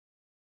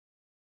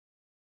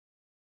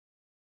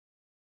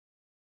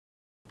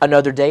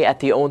Another day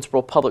at the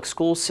Owensboro Public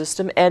School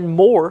System and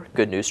more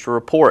good news to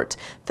report.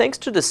 Thanks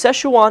to the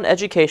Sichuan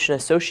Education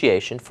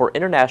Association for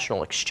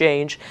International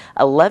Exchange,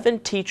 11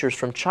 teachers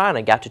from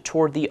China got to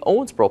tour the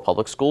Owensboro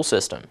Public School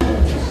System. Can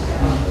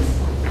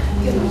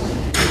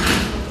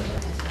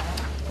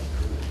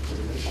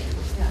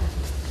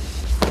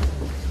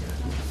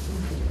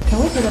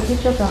we take a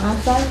picture from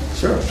outside?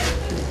 Sure.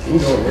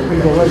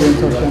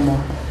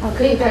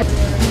 Okay.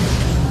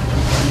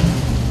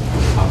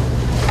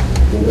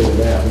 那个怎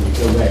么样？你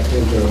跟外跟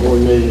着我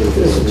们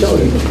这是教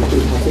育，就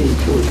是他这一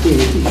批这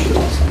个地区的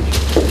上去。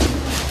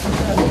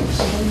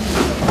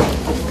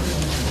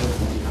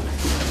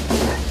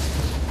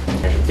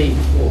还是被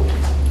迫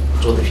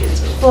做的选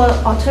择。For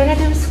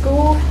alternative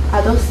school,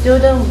 are those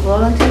students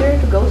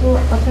volunteer to go to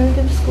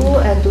alternative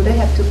school, and do they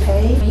have to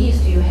pay? How many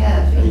do you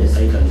have in this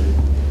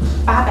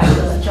 800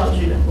个教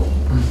职员工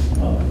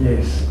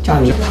Yes.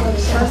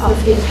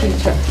 Of this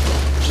picture.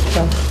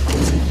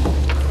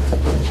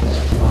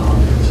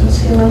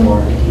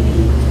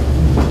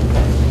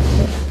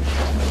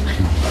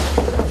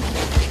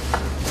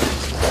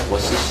 我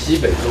是西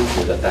北中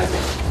学的代表。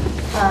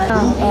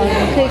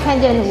可以看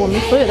见我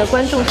们所有的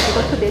观众席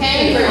都特别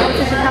近，然后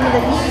这是他们的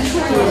一节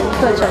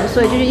课程，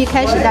所以就是一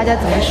开始大家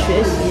怎么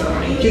学习，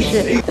就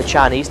是。The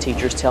Chinese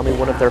teachers tell me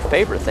one of their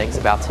favorite things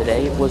about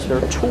today was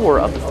their tour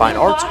of the Fine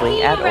Arts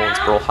Wing at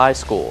Owensboro High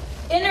School.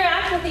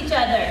 Interact with each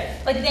other,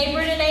 like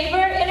neighbor to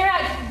neighbor,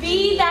 interact.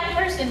 Be that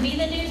person, be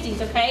the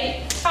newsies,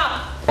 okay?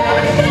 Talk.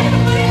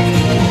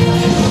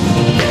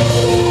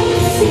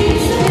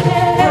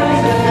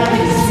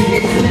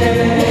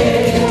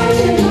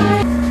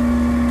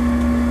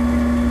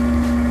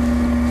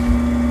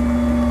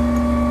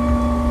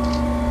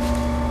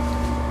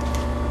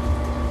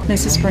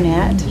 Mrs.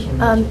 Burnett.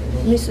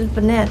 Mrs.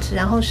 Burnett，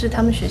 然后是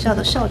他们学校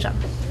的校长。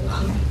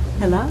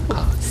Hello.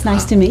 It's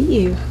nice to meet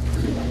you.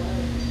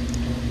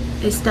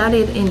 It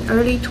started in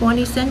early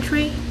 20th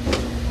century.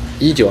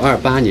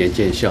 1928年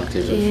建校，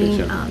这所学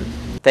校。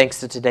 Thanks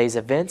to today's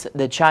event,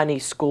 the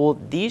Chinese school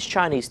these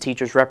Chinese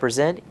teachers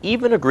represent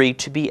even agreed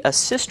to be a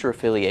sister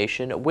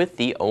affiliation with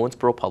the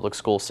Owensboro Public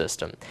School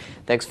System.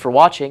 Thanks for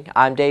watching.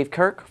 I'm Dave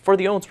Kirk for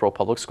the Owensboro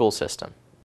Public School System.